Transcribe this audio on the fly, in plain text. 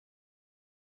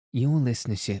Your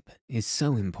listenership is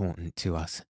so important to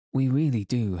us. We really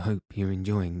do hope you're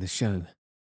enjoying the show.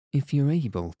 If you're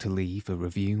able to leave a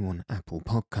review on Apple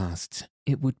Podcasts,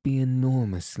 it would be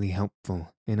enormously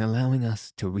helpful in allowing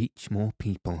us to reach more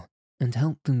people and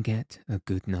help them get a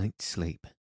good night's sleep.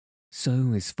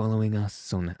 So is following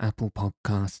us on Apple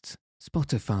Podcasts,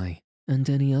 Spotify, and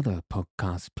any other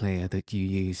podcast player that you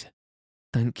use.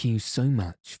 Thank you so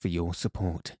much for your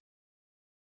support.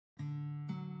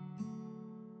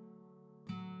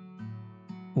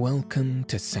 Welcome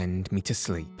to Send Me to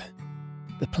Sleep,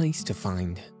 the place to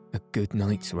find a good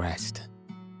night's rest.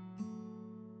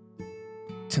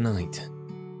 Tonight,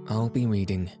 I'll be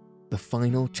reading the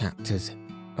final chapters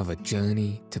of A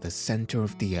Journey to the Centre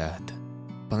of the Earth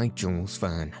by Jules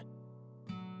Verne.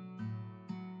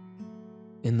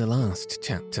 In the last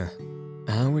chapter,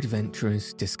 our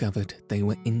adventurers discovered they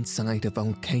were inside a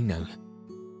volcano.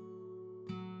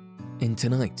 In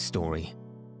tonight's story,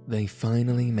 they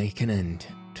finally make an end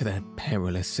to their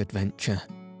perilous adventure.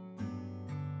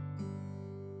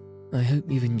 I hope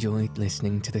you've enjoyed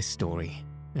listening to this story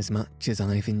as much as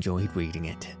I've enjoyed reading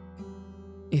it.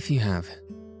 If you have,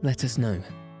 let us know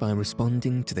by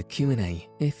responding to the Q&A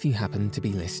if you happen to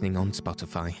be listening on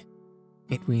Spotify.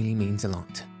 It really means a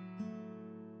lot.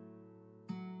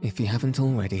 If you haven't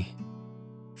already,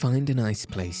 find a nice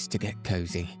place to get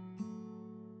cozy.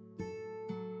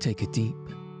 Take a deep,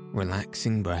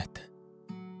 relaxing breath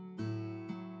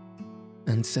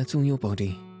and settle your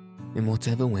body in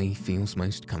whatever way feels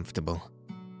most comfortable.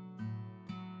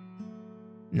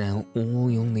 Now all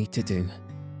you'll need to do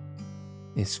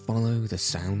is follow the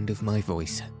sound of my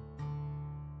voice.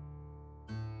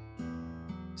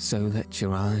 So let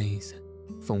your eyes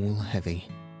fall heavy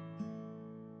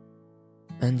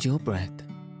and your breath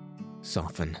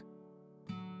soften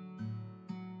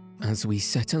as we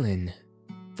settle in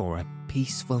for a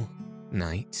peaceful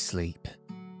night's sleep.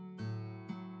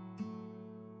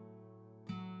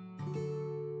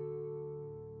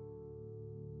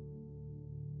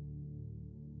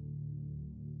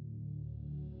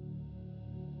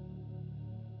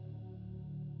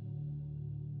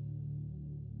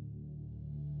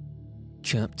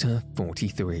 Chapter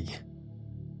 43.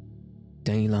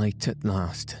 Daylight at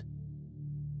last.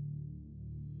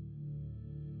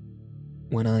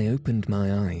 When I opened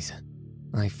my eyes,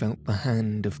 I felt the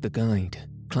hand of the guide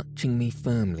clutching me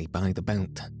firmly by the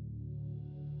belt.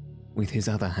 With his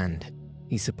other hand,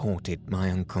 he supported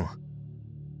my uncle.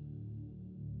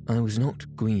 I was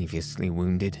not grievously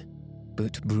wounded,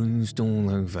 but bruised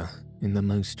all over in the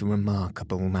most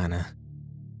remarkable manner.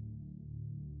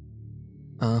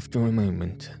 After a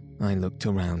moment, I looked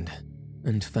around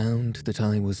and found that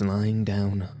I was lying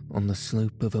down on the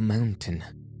slope of a mountain,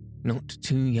 not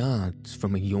 2 yards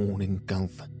from a yawning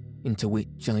gulf into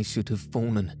which I should have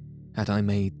fallen had I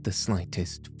made the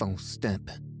slightest false step.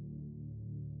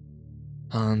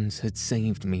 Hans had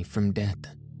saved me from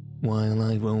death while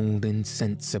I rolled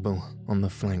insensible on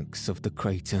the flanks of the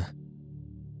crater.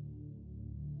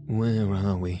 "Where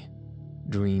are we?"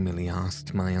 dreamily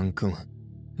asked my uncle,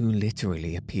 who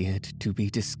literally appeared to be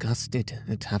disgusted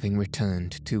at having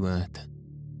returned to Earth.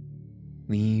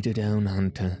 The Eiderdown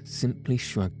hunter simply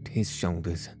shrugged his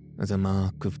shoulders as a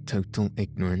mark of total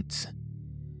ignorance.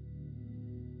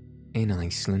 "In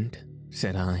Iceland,"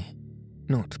 said I,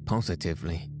 not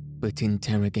positively, but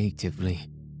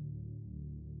interrogatively.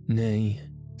 "Nay,"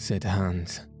 said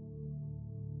Hans.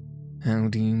 "How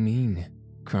do you mean?"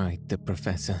 cried the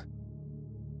professor.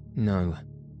 "No.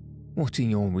 What are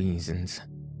your reasons?"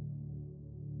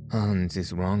 "Hans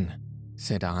is wrong,"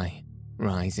 said I,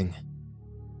 rising.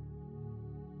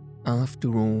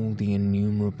 After all the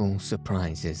innumerable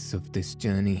surprises of this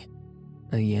journey,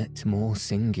 a yet more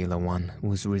singular one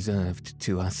was reserved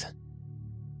to us.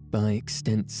 By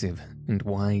extensive and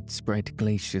widespread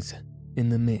glaciers in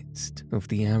the midst of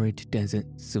the arid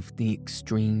deserts of the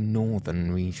extreme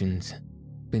northern regions,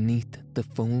 beneath the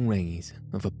full rays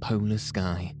of a polar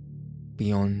sky,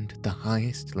 beyond the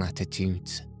highest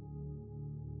latitudes.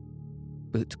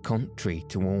 But contrary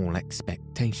to all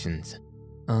expectations,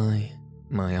 I,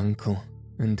 my uncle,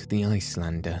 and the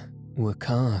Icelander were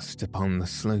cast upon the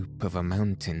slope of a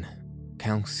mountain,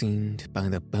 calcined by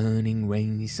the burning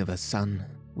rays of a sun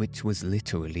which was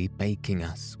literally baking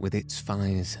us with its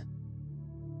fires.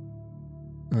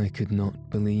 I could not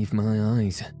believe my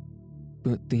eyes,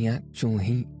 but the actual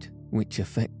heat which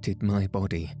affected my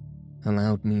body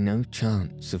allowed me no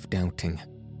chance of doubting.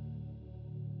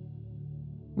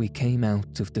 We came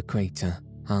out of the crater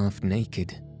half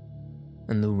naked,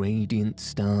 and the radiant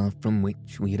star from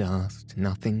which we had asked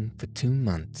nothing for 2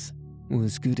 months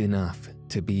was good enough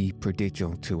to be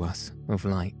prodigal to us of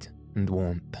light and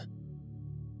warmth.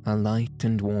 A light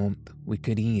and warmth we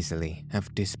could easily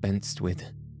have dispensed with.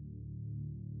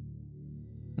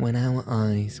 When our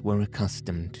eyes were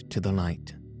accustomed to the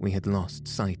light we had lost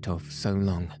sight of so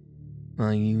long,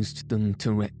 I used them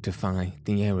to rectify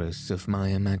the errors of my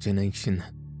imagination.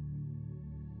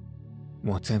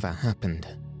 Whatever happened,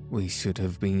 we should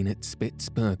have been at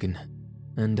Spitzbergen,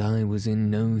 and I was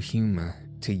in no humour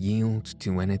to yield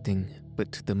to anything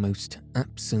but the most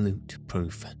absolute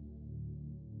proof.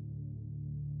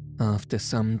 After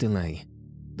some delay,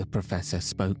 the professor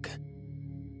spoke.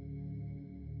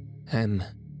 "Hem,"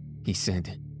 he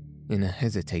said, in a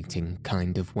hesitating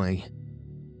kind of way.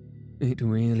 "It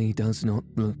really does not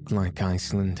look like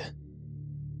Iceland.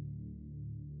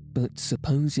 But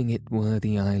supposing it were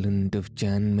the island of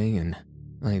Jan Mayen,"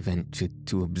 I ventured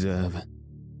to observe.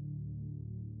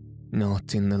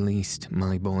 "Not in the least,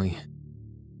 my boy.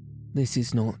 This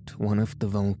is not one of the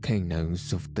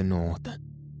volcanoes of the north,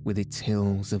 with its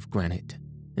hills of granite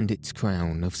and its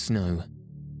crown of snow.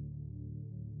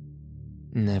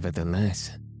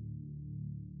 Nevertheless—"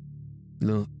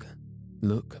 Look,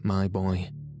 my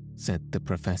boy," said the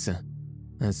professor,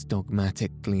 as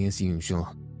dogmatically as usual.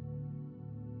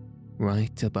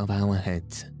 Right above our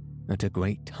heads, at a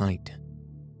great height,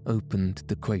 opened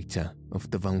the crater of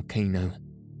the volcano,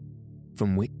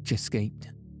 from which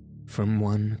escaped, from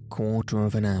 1/4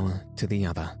 of an hour to the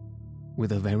other,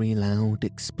 with a very loud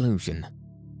explosion,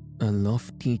 a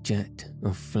lofty jet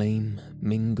of flame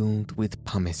mingled with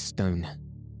pumice stone,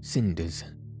 cinders,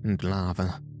 and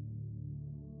lava.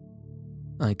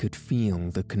 I could feel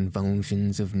the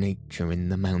convulsions of nature in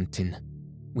the mountain,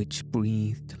 which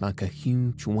breathed like a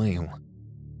huge whale,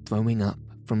 throwing up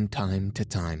from time to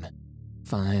time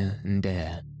fire and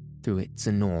air through its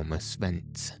enormous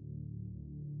vents.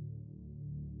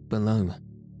 Below,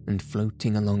 and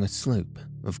floating along a slope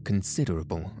of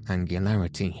considerable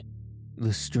angularity,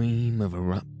 the stream of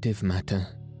eruptive matter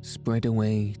spread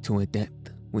away to a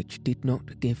depth which did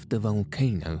not give the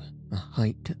volcano a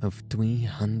height of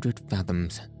 300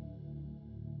 fathoms.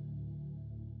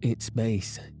 Its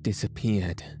base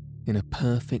disappeared in a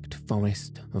perfect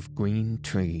forest of green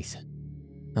trees,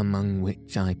 among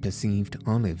which I perceived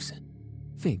olives,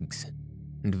 figs,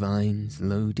 and vines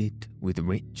loaded with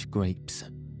rich grapes.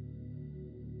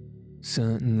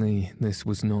 Certainly this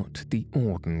was not the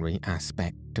ordinary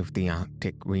aspect of the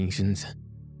Arctic regions.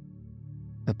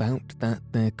 About that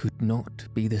there could not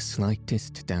be the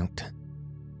slightest doubt.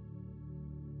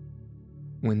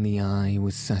 When the eye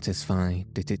was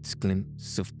satisfied at its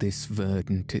glimpse of this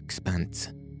verdant expanse,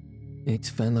 it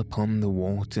fell upon the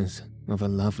waters of a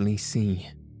lovely sea,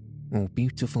 or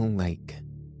beautiful lake,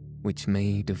 which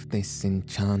made of this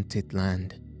enchanted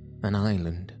land an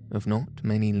island of not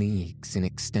many leagues in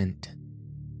extent.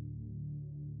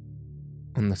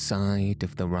 On the side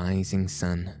of the rising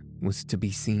sun was to be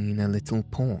seen a little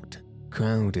port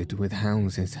crowded with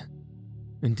houses,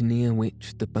 and near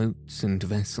which the boats and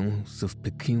vessels of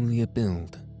peculiar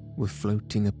build were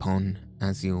floating upon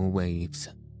azure waves.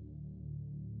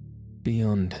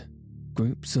 Beyond,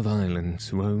 groups of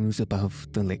islands rose above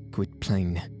the liquid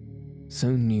plain,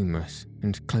 so numerous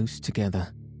and close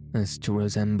together as to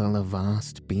resemble a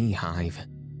vast beehive.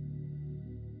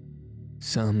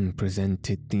 Some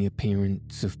presented the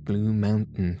appearance of blue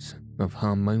mountains of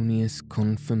harmonious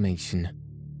conformation.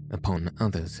 Upon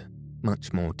others,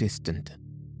 much more distant,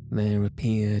 there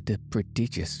appeared a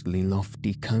prodigiously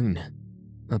lofty cone,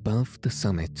 above the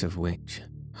summit of which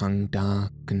hung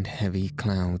dark and heavy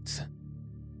clouds.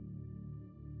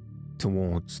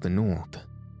 Towards the north,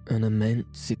 an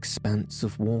immense expanse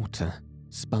of water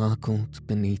sparkled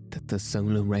beneath the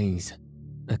solar rays,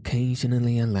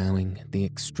 occasionally allowing the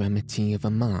extremity of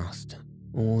a mast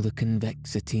or the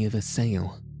convexity of a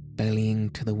sail bellying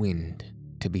to the wind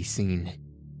to be seen.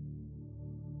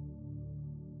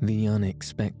 The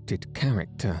unexpected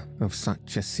character of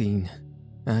such a scene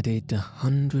added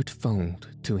 100-fold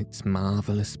to its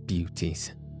marvellous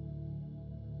beauties.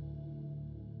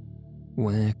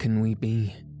 "Where can we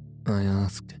be?" I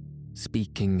asked,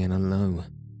 speaking in a low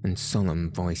and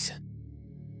solemn voice.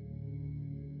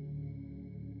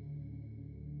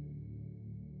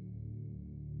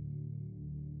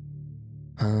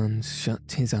 Hans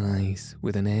shut his eyes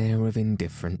with an air of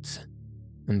indifference,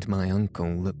 and my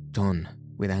uncle looked on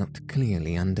without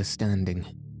clearly understanding.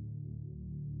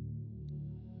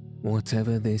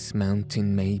 "Whatever this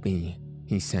mountain may be,"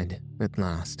 he said at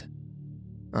last,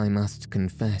 "I must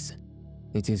confess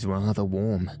it is rather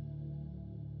warm.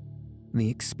 The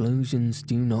explosions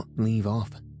do not leave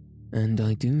off, and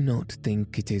I do not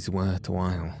think it is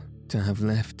worthwhile to have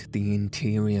left the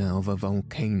interior of a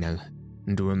volcano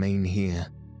and remain here,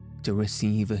 to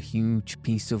receive a huge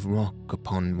piece of rock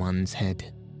upon one's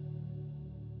head.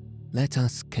 Let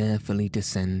us carefully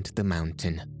descend the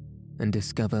mountain and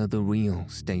discover the real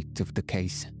state of the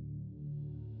case.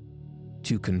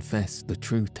 To confess the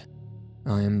truth,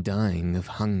 I am dying of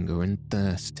hunger and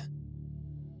thirst."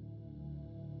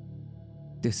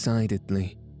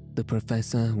 Decidedly, the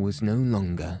professor was no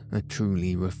longer a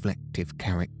truly reflective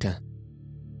character.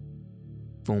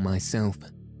 For myself,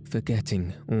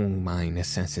 forgetting all my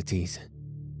necessities,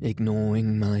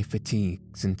 ignoring my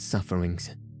fatigues and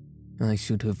sufferings, I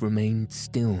should have remained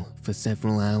still for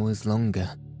several hours longer.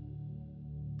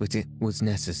 But it was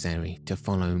necessary to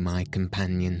follow my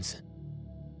companions.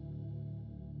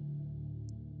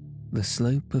 The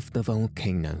slope of the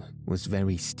volcano was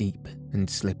very steep and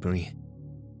slippery.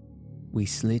 We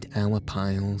slid our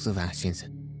piles of ashes,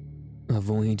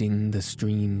 avoiding the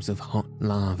streams of hot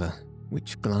lava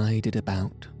which glided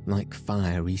about like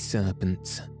fiery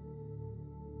serpents.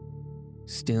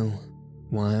 Still,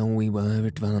 while we were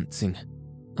advancing,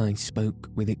 I spoke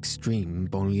with extreme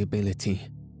volubility,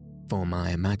 for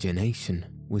my imagination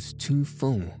was too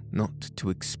full not to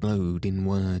explode in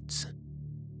words.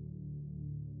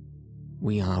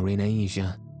 "We are in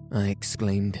Asia," I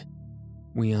exclaimed.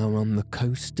 "We are on the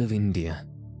coast of India,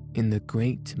 in the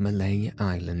great Malay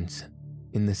Islands,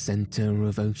 in the centre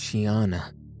of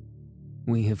Oceania.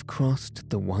 We have crossed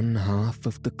the one half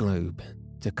of the globe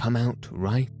to come out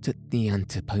right at the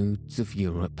antipodes of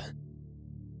Europe."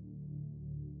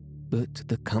 "But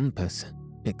the compass,"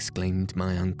 exclaimed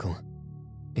my uncle.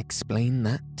 "Explain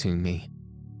that to me."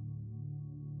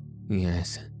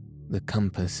 "Yes, the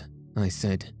compass," I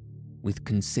said, with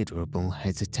considerable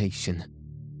hesitation.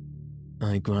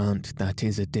 "I grant that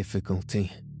is a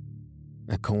difficulty.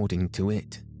 According to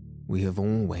it, we have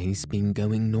always been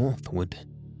going northward."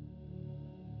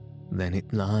 "Then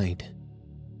it lied."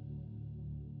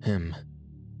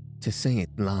 To say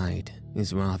it lied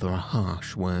is rather a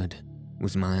harsh word,"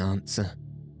 was my answer.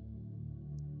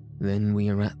 "Then we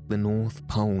are at the North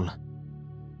Pole."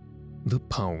 "The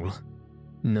Pole?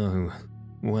 No.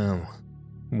 Well,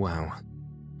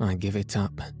 I give it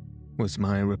up," was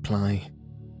my reply.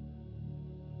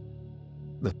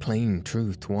 The plain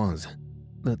truth was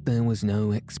that there was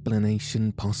no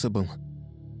explanation possible.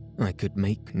 I could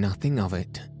make nothing of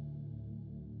it.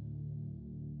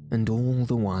 And all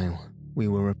the while we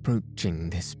were approaching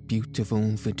this beautiful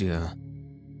verdure,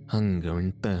 hunger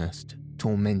and thirst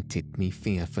tormented me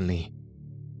fearfully.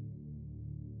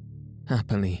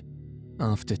 Happily,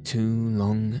 after 2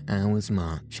 long hours'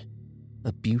 march,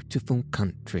 a beautiful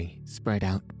country spread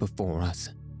out before us,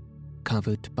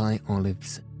 covered by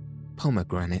olives,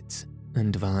 pomegranates,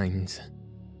 and vines,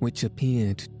 which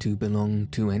appeared to belong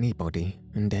to anybody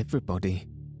and everybody.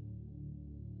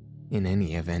 In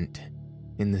any event,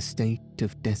 in the state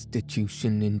of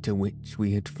destitution into which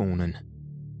we had fallen,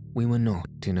 we were not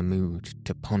in a mood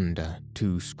to ponder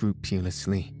too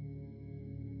scrupulously.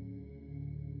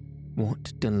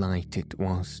 What delight it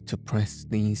was to press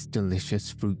these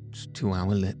delicious fruits to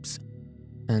our lips,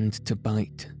 and to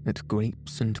bite at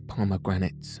grapes and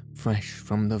pomegranates fresh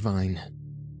from the vine.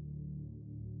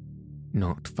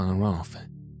 Not far off,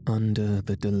 under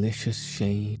the delicious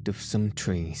shade of some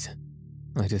trees,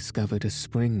 I discovered a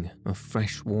spring of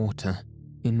fresh water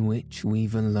in which we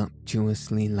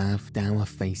voluptuously laved our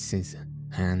faces,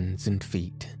 hands and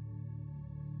feet.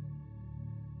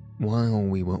 While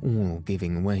we were all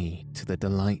giving way to the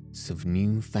delights of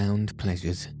new-found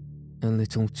pleasures, a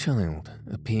little child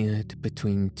appeared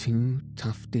between 2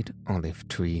 tufted olive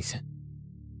trees.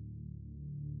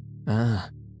 "Ah,"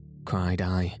 cried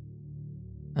I,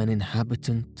 "an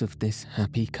inhabitant of this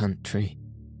happy country."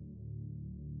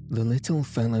 The little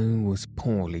fellow was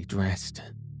poorly dressed,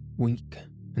 weak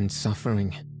and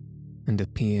suffering, and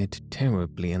appeared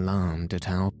terribly alarmed at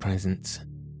our presence.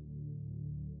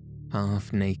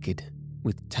 Half naked,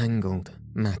 with tangled,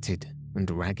 matted, and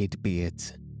ragged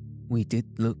beards, we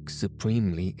did look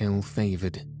supremely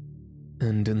ill-favoured,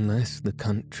 and unless the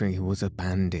country was a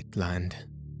bandit land,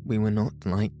 we were not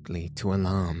likely to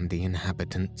alarm the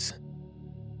inhabitants.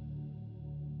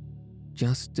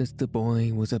 Just as the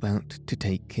boy was about to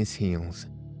take his heels,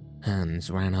 Hans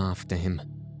ran after him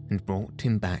and brought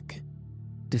him back,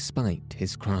 despite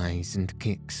his cries and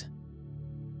kicks.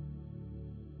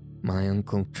 My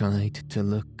uncle tried to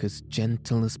look as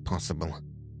gentle as possible,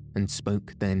 and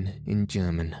spoke then in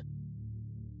German.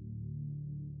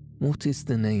 "What is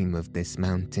the name of this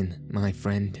mountain, my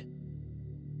friend?"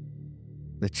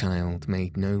 The child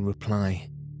made no reply.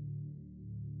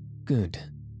 "Good,"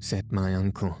 said my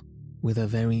uncle, with a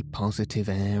very positive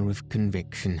air of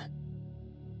conviction.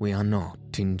 "We are not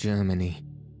in Germany."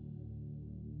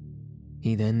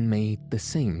 He then made the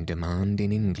same demand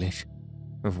in English,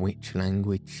 of which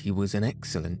language he was an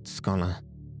excellent scholar.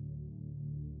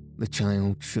 The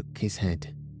child shook his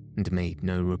head and made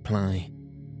no reply.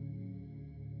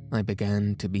 I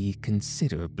began to be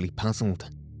considerably puzzled.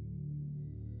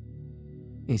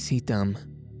 "Is he dumb?"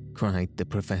 cried the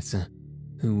professor,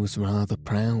 who was rather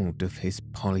proud of his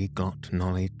polyglot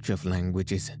knowledge of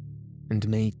languages, and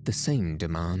made the same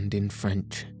demand in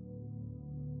French.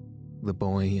 The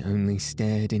boy only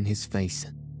stared in his face.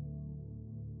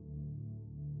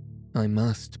 "I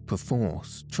must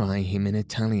perforce try him in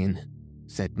Italian,"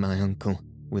 said my uncle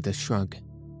with a shrug.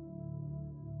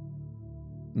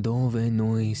 "Dove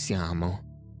noi siamo?"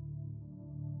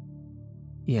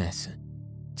 "Yes,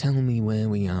 tell me where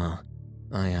we are,"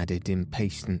 I added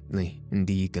impatiently and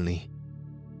eagerly.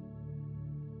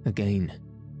 Again,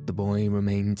 the boy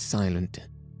remained silent.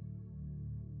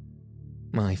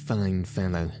 "My fine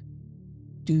fellow,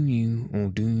 do you or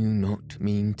do you not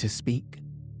mean to speak?"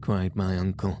 cried my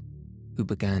uncle, who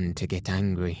began to get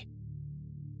angry.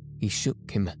 He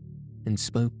shook him and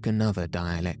spoke another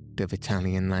dialect of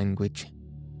Italian language.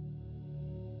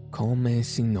 "Come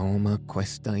si noma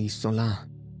questa isola?"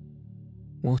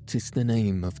 "What is the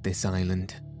name of this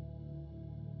island?"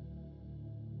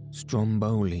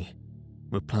 "Stromboli,"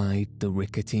 replied the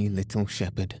rickety little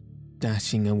shepherd,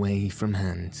 dashing away from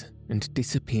Hans and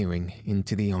disappearing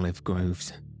into the olive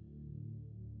groves.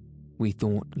 We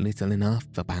thought little enough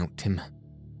about him.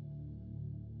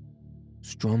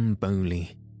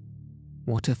 Stromboli.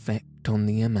 What effect on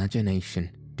the imagination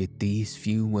did these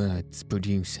few words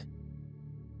produce?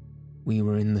 We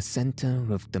were in the centre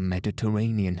of the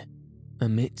Mediterranean,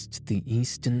 amidst the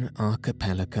eastern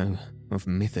archipelago of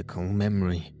mythical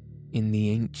memory, in the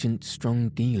ancient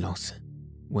Strongylos,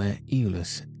 where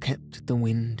Aeolus kept the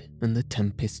wind and the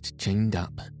tempest chained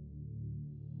up,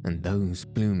 and those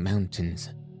blue mountains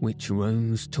which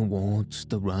rose towards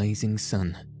the rising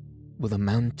sun were the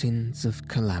mountains of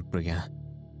Calabria.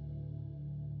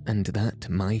 And that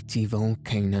mighty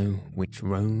volcano which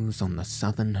rose on the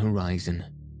southern horizon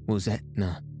was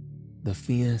Etna, the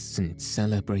fierce and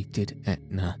celebrated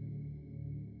Etna.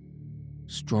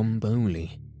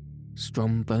 Stromboli,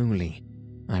 Stromboli,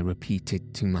 I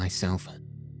repeated to myself.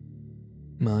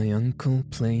 My uncle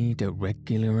played a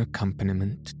regular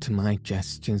accompaniment to my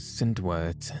gestures and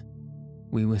words.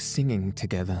 We were singing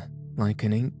together like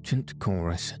an ancient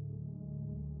chorus.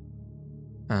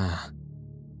 Ah,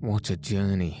 what a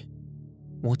journey!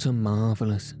 What a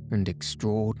marvellous and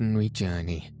extraordinary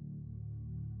journey!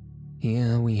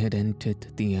 Here we had entered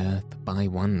the earth by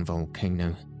one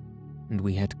volcano, and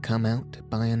we had come out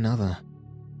by another.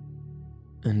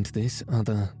 And this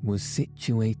other was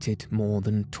situated more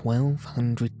than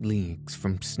 1,200 leagues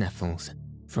from Sneffels,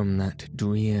 from that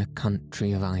drear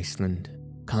country of Iceland,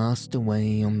 cast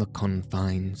away on the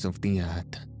confines of the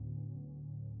earth.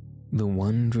 The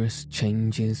wondrous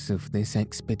changes of this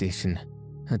expedition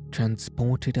had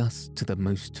transported us to the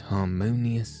most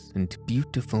harmonious and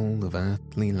beautiful of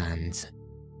earthly lands.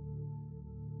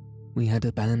 We had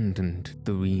abandoned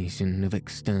the region of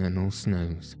external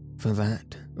snows for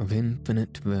that of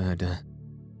infinite verdure,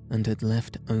 and had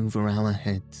left over our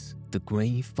heads the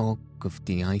grey fog of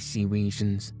the icy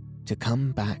regions to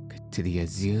come back to the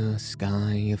azure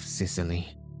sky of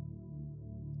Sicily.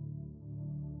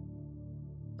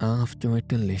 After a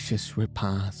delicious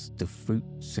repast of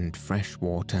fruits and fresh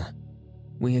water,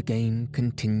 we again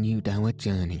continued our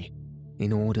journey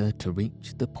in order to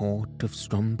reach the port of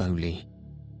Stromboli.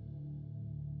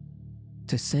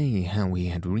 To say how we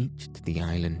had reached the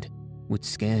island would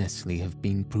scarcely have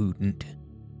been prudent.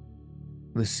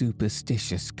 The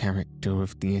superstitious character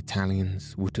of the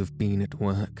Italians would have been at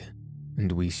work,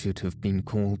 and we should have been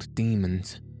called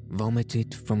demons,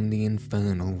 vomited from the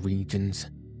infernal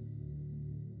regions.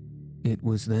 It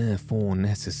was therefore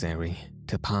necessary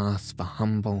to pass for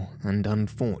humble and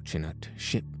unfortunate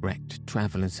shipwrecked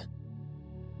travellers.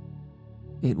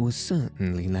 It was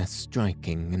certainly less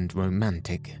striking and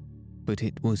romantic, but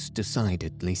it was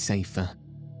decidedly safer.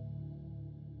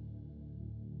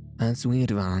 As we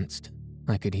advanced,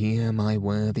 I could hear my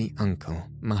worthy uncle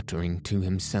muttering to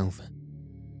himself.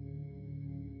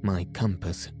 My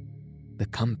compass, the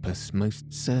compass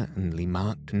most certainly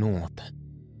marked north.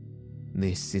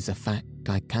 This is a fact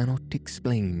I cannot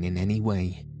explain in any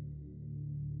way.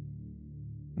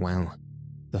 Well,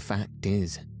 the fact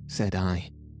is, said I,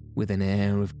 with an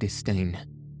air of disdain,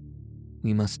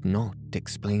 we must not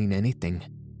explain anything.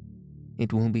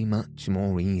 It will be much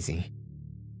more easy.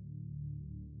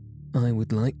 I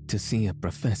would like to see a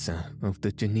professor of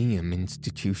the Janium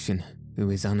Institution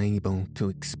who is unable to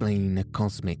explain a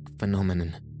cosmic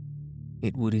phenomenon.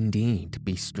 it would indeed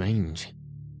be strange.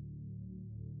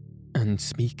 And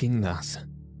speaking thus,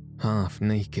 half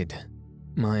naked,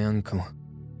 my uncle,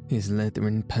 his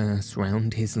leathern purse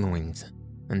round his loins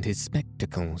and his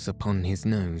spectacles upon his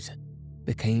nose,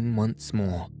 became once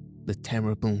more the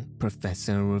terrible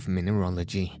professor of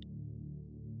mineralogy.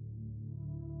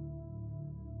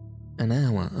 An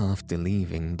hour after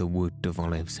leaving the Wood of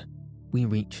Olives, we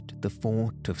reached the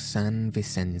fort of San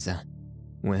Vicenza,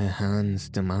 where Hans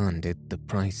demanded the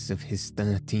price of his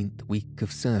 13th week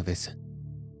of service.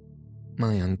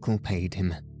 My uncle paid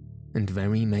him, and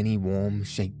very many warm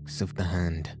shakes of the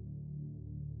hand.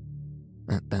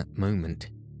 At that moment,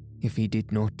 if he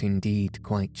did not indeed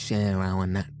quite share our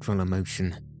natural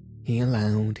emotion, he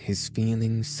allowed his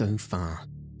feelings so far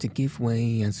to give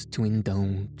way as to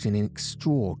indulge in an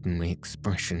extraordinary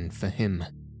expression for him.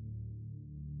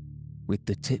 With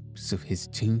the tips of his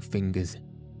 2 fingers,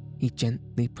 he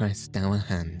gently pressed our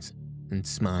hands and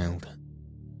smiled.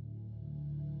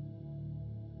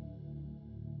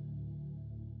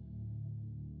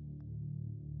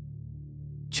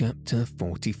 Chapter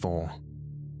 44.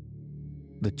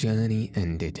 The journey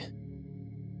ended.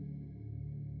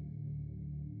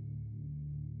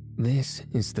 This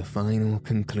is the final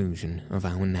conclusion of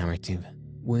our narrative,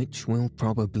 which will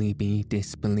probably be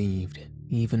disbelieved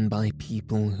even by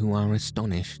people who are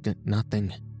astonished at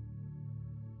nothing.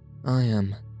 I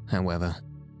am, however,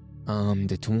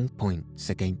 armed at all points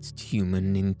against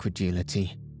human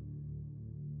incredulity.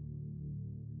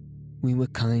 We were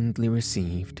kindly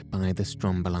received by the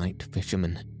Strombolite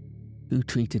fishermen, who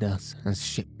treated us as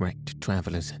shipwrecked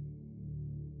travellers.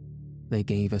 They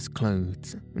gave us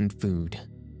clothes and food.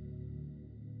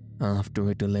 After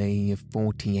a delay of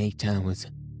 48 hours,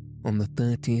 on the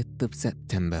 30th of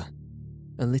September,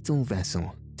 a little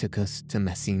vessel took us to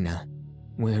Messina,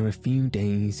 where a few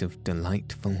days of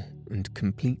delightful and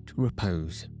complete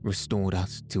repose restored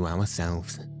us to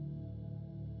ourselves.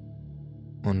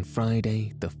 On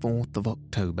Friday, the 4th of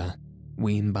October,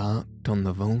 we embarked on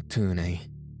the Volturne,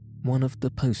 one of the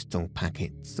postal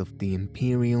packets of the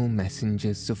Imperial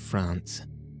Messengers of France,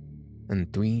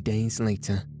 and 3 days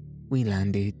later, we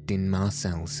landed in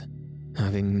Marseilles,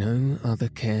 having no other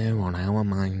care on our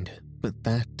mind but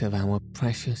that of our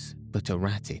precious but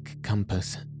erratic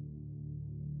compass.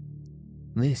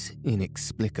 This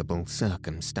inexplicable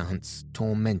circumstance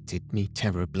tormented me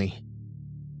terribly.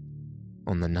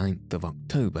 On the 9th of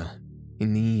October,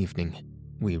 in the evening,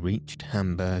 we reached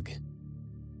Hamburg.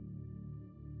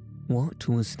 What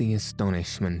was the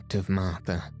astonishment of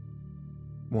Martha?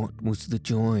 What was the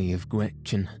joy of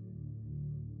Gretchen?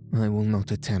 I will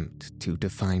not attempt to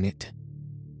define it.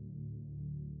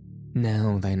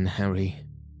 "Now then, Harry,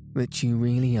 that you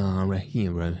really are a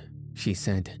hero," she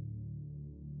said.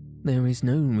 "There is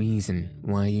no reason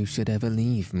why you should ever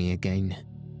leave me again."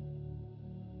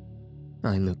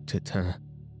 I looked at her.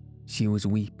 She was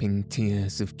weeping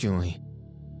tears of joy.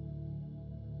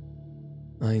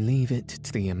 I leave it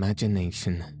to the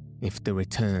imagination if the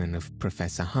return of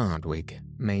Professor Hardwigg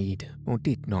made or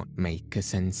did not make a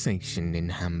sensation in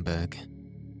Hamburg.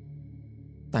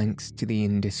 Thanks to the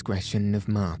indiscretion of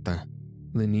Martha,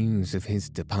 the news of his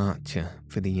departure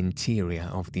for the interior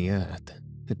of the earth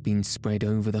had been spread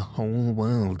over the whole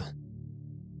world.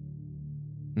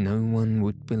 No one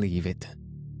would believe it,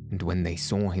 and when they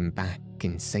saw him back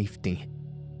in safety,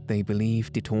 they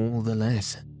believed it all the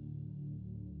less.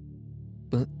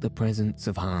 But the presence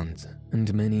of Hans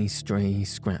and many stray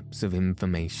scraps of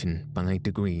information by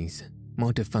degrees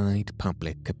modified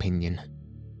public opinion.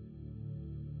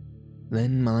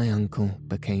 Then my uncle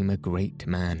became a great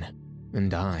man,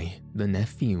 and I the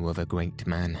nephew of a great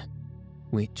man,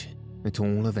 which, at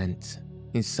all events,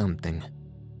 is something.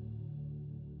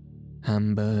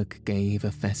 Hamburg gave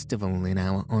a festival in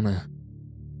our honour.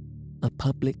 A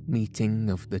public meeting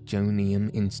of the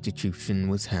Joanneum Institution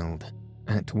was held,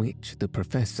 at which the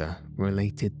professor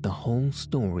related the whole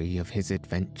story of his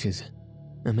adventures,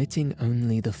 omitting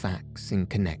only the facts in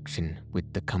connection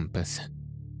with the compass.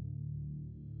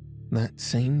 That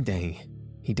same day,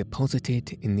 he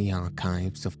deposited in the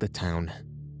archives of the town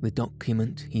the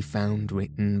document he found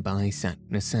written by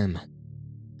Saknussemm,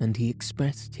 and he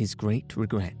expressed his great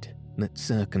regret that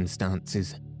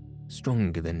circumstances,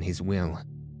 stronger than his will,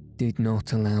 did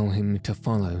not allow him to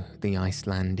follow the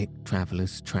Icelandic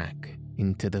traveller's track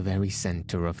into the very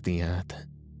centre of the earth.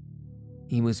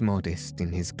 He was modest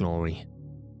in his glory,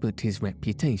 but his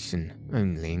reputation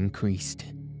only increased.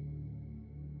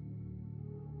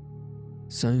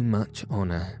 So much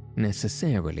honour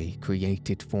necessarily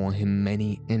created for him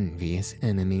many envious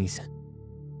enemies.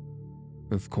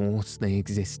 Of course they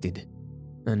existed,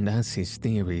 and as his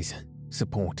theories,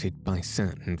 supported by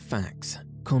certain facts,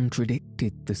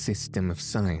 contradicted the system of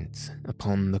science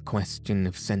upon the question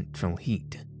of central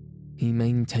heat, he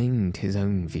maintained his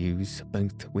own views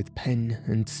both with pen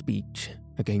and speech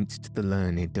against the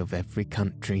learned of every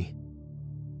country.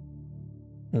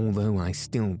 Although I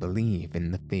still believe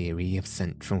in the theory of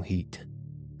central heat,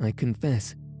 I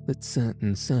confess that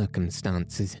certain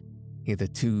circumstances,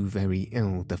 hitherto very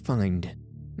ill-defined,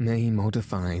 may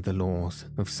modify the laws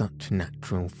of such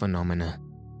natural phenomena.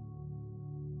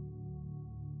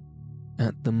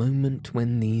 At the moment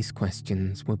when these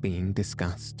questions were being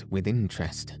discussed with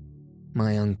interest,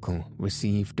 my uncle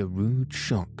received a rude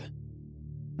shock,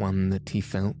 one that he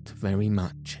felt very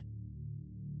much.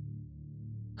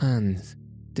 Hans,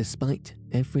 despite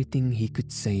everything he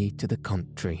could say to the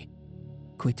contrary,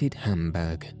 quitted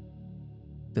Hamburg.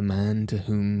 The man to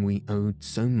whom we owed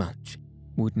so much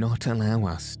would not allow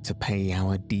us to pay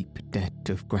our deep debt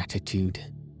of gratitude.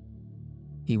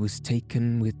 He was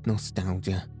taken with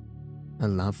nostalgia, a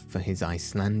love for his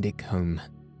Icelandic home.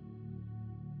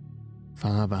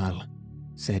 "Farewell,"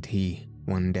 said he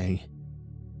one day,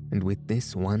 and with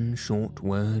this one short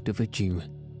word of adieu,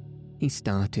 he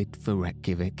started for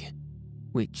Reykjavik,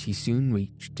 which he soon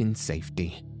reached in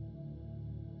safety.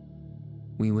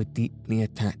 We were deeply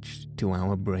attached to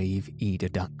our brave eider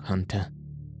duck hunter.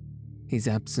 His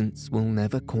absence will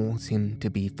never cause him to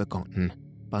be forgotten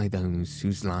by those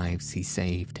whose lives he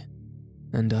saved,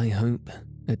 and I hope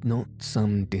at not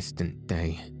some distant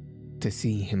day to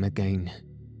see him again.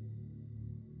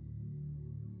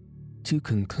 To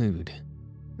conclude,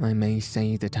 I may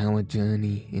say that our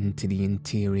journey into the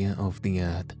interior of the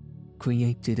earth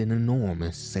created an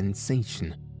enormous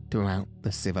sensation throughout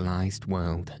the civilized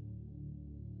world.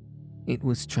 It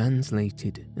was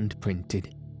translated and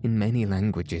printed in many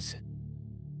languages.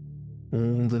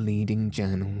 All the leading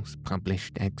journals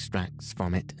published extracts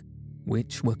from it,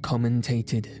 which were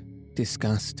commentated,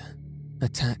 discussed,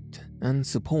 attacked, and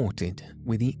supported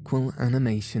with equal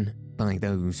animation by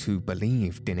those who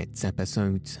believed in its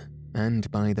episodes and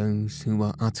by those who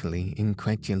were utterly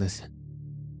incredulous.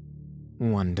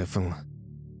 Wonderful.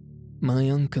 My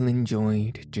uncle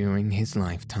enjoyed during his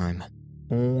lifetime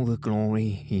all the glory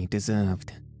he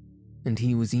deserved, and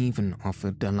he was even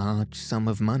offered a large sum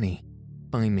of money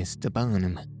by Mr.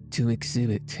 Barnum to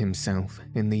exhibit himself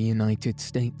in the United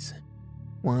States,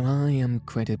 while I am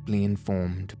credibly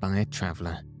informed by a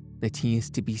traveller that he is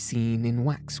to be seen in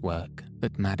waxwork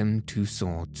at Madame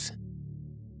Tussaud's.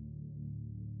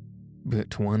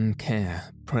 But one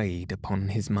care preyed upon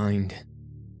his mind,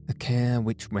 a care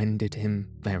which rendered him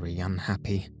very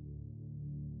unhappy.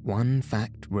 One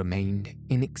fact remained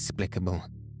inexplicable,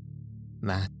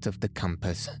 that of the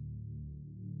compass.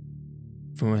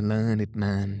 For a learned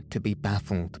man to be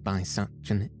baffled by such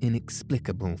an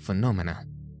inexplicable phenomena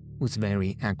was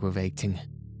very aggravating.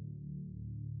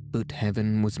 But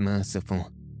heaven was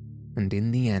merciful, and in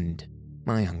the end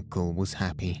my uncle was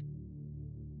happy.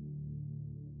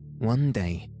 One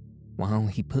day, while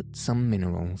he put some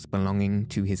minerals belonging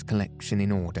to his collection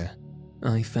in order,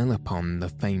 I fell upon the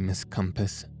famous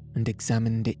compass and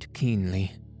examined it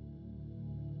keenly.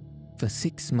 For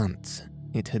 6 months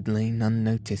it had lain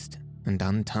unnoticed and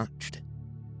untouched.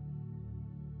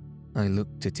 I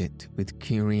looked at it with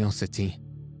curiosity,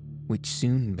 which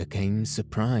soon became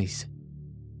surprise.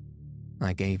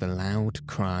 I gave a loud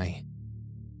cry.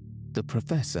 The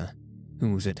professor,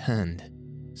 who was at hand,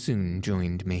 soon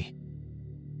joined me.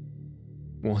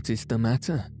 "What is the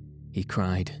matter?" he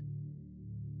cried.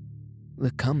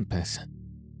 "The compass."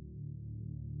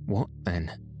 "What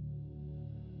then?"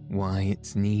 "Why,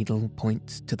 its needle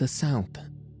points to the south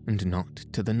and not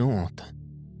to the north."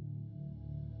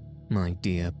 "My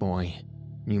dear boy,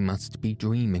 you must be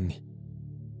dreaming."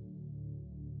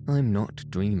 "I'm not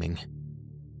dreaming.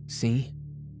 See,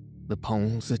 the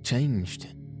poles are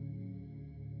changed."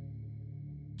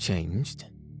 "Changed?"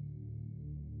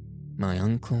 My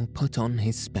uncle put on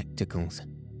his spectacles,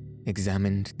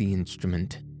 examined the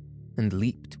instrument, and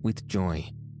leaped with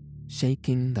joy,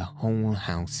 shaking the whole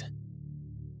house.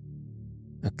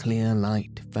 A clear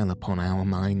light fell upon our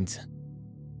minds.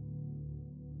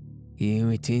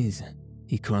 "Here it is,"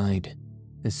 he cried,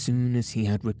 as soon as he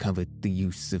had recovered the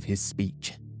use of his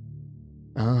speech.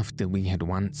 "After we had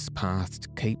once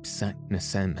passed Cape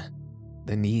Saknussemm,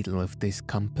 the needle of this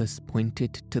compass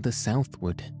pointed to the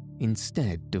southward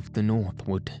instead of the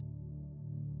northward.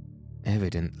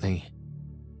 Evidently.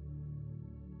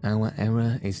 Our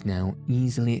error is now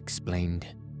easily explained.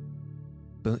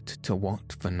 But to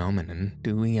what phenomenon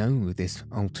do we owe this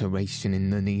alteration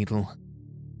in the needle?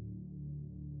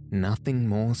 Nothing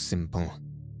more simple.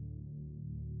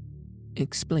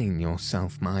 Explain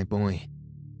yourself, my boy.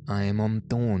 I am on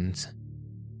thorns.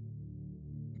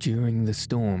 During the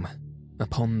storm,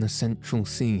 upon the central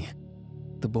sea,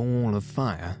 the ball of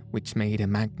fire which made a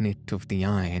magnet of the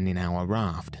iron in our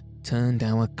raft turned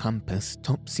our compass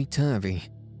topsy-turvy.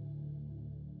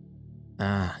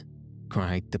 Ah,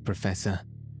 cried the professor,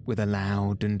 with a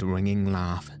loud and ringing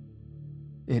laugh.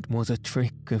 It was a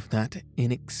trick of that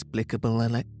inexplicable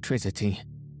electricity.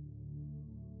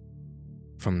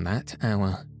 From that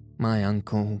hour, my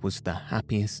uncle was the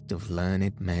happiest of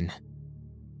learned men,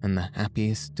 and the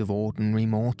happiest of ordinary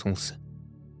mortals.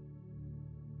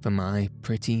 For my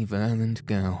pretty Verland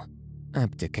girl,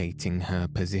 abdicating her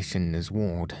position as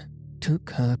ward, took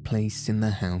her place in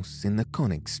the house in the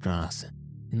Königstrasse,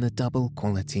 in the double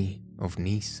quality of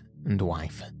niece and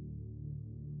wife.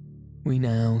 We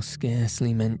now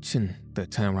scarcely mention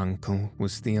that her uncle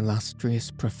was the illustrious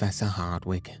Professor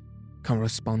Hardwigg,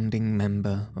 corresponding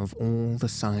member of all the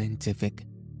scientific,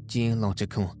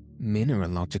 geological,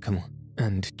 mineralogical,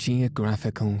 and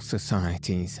geographical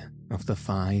societies of the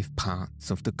 5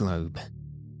 parts of the globe.